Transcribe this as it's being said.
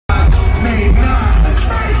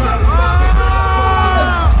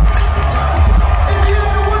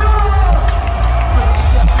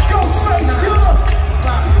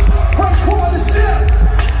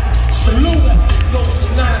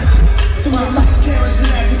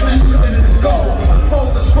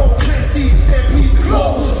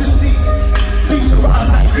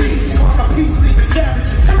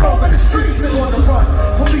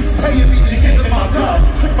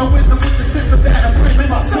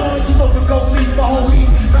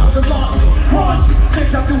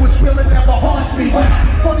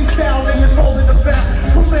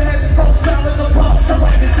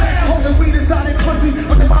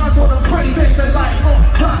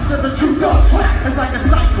It's like a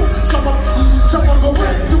cycle. Someone go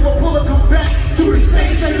in, do a pull and come back, do the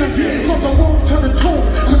same thing again. From the womb to the tomb,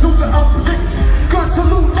 to do the unpredicted. Gun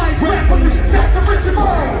salute like rapidly, that's the rich and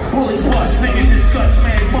boys. Bullets bust, niggas discuss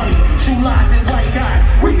mad money. True lies and white guys,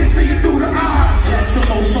 we can see it through the eyes. That's the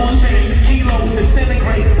most on chain, kilos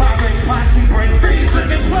disintegrate. Pirates, pots we break, things look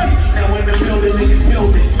in place. Now in the building, niggas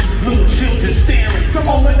building. Little children staring, the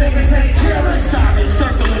moment niggas ain't caring. Silent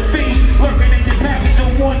circling thieves, lurking in your package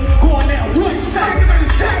on ones. Going out, what? Stacking on the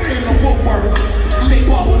stacking. In the woodwork, they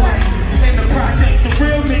bubble like. In the projects, the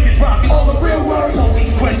real niggas rocking all the real work.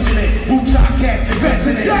 Police questioning, blue-top cats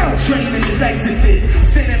investing in. Training his exorcists,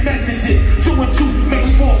 sending messages. 2 and 2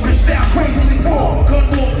 makes 4, crystal crazily poor. Gun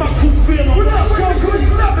wars, my crew feel them. Without gun, good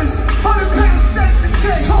lovers, 100-pound stacks and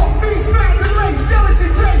cakes. Talk, these mountain lakes,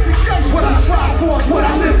 jealousy, days, we shake. What I strive for is what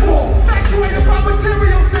I live for. Actuated by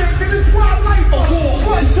material things, and it's why life a war.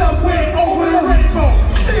 What's somewhere over the rainbow?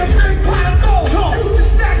 See a big pot of gold. You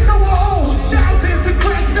just stacks over a hole. Thousands of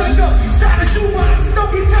cracks dug up. Shot a shoe rock,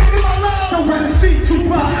 Snooki tagging my love. Don't wanna see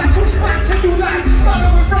Tupac. I took spots and you like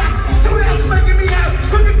sputter with rocks. 2 ounce making me out.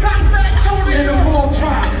 Put the cops back, Tony in a wall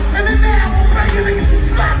trial. And then now I'm bringing niggas to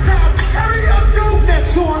slap time. Hurry up, you.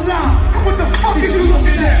 Next online. What the fuck is you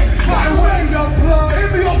looking at? By the way, young blood.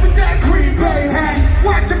 Hit me up with that Green Bay hat.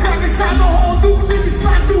 Watch the back inside the hall. New niggas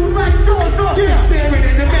slide through like doors up. Yeah, staring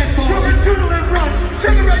in the mess hall. You're adrenaline runs.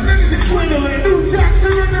 Cigarette niggas is swindling. New jacks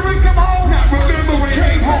surrendering, come home. Not remembering.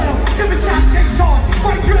 Came home. Give me shot kicks on.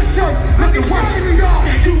 White dress shirt. Looking right in the yard.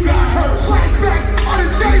 And you got hurt. Flashbacks on the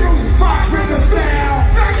day room. My rigger style.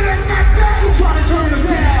 Faggot that's not bad. You trying to turn them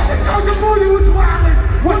down. I told the boy you was wildin'.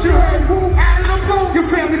 What you heard, woo? Out of the blue. Your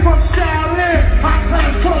family from Shaolin. High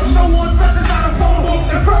class clothes. No one dresses out of phone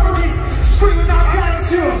books. Infirmary. Screaming out like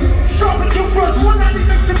chills. Sharpen your brush. 190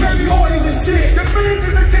 mix of baby oil and shit. The fans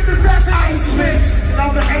in the kitchen's that's ice mix. And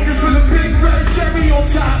all the haters with a big red cherry on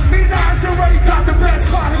top. Me and I's already got the best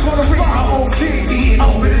spot. I'm gonna read my own shit.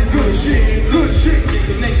 Over this good shit. Good shit.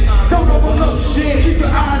 Don't overlook shit. Keep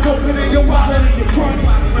your eyes open and your wallet in your front.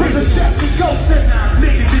 Prison chefs and ghosts and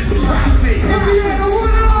niggas is the profit. Indiana,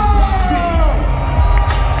 what up?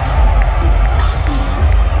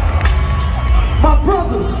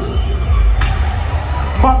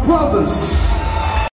 My brothers.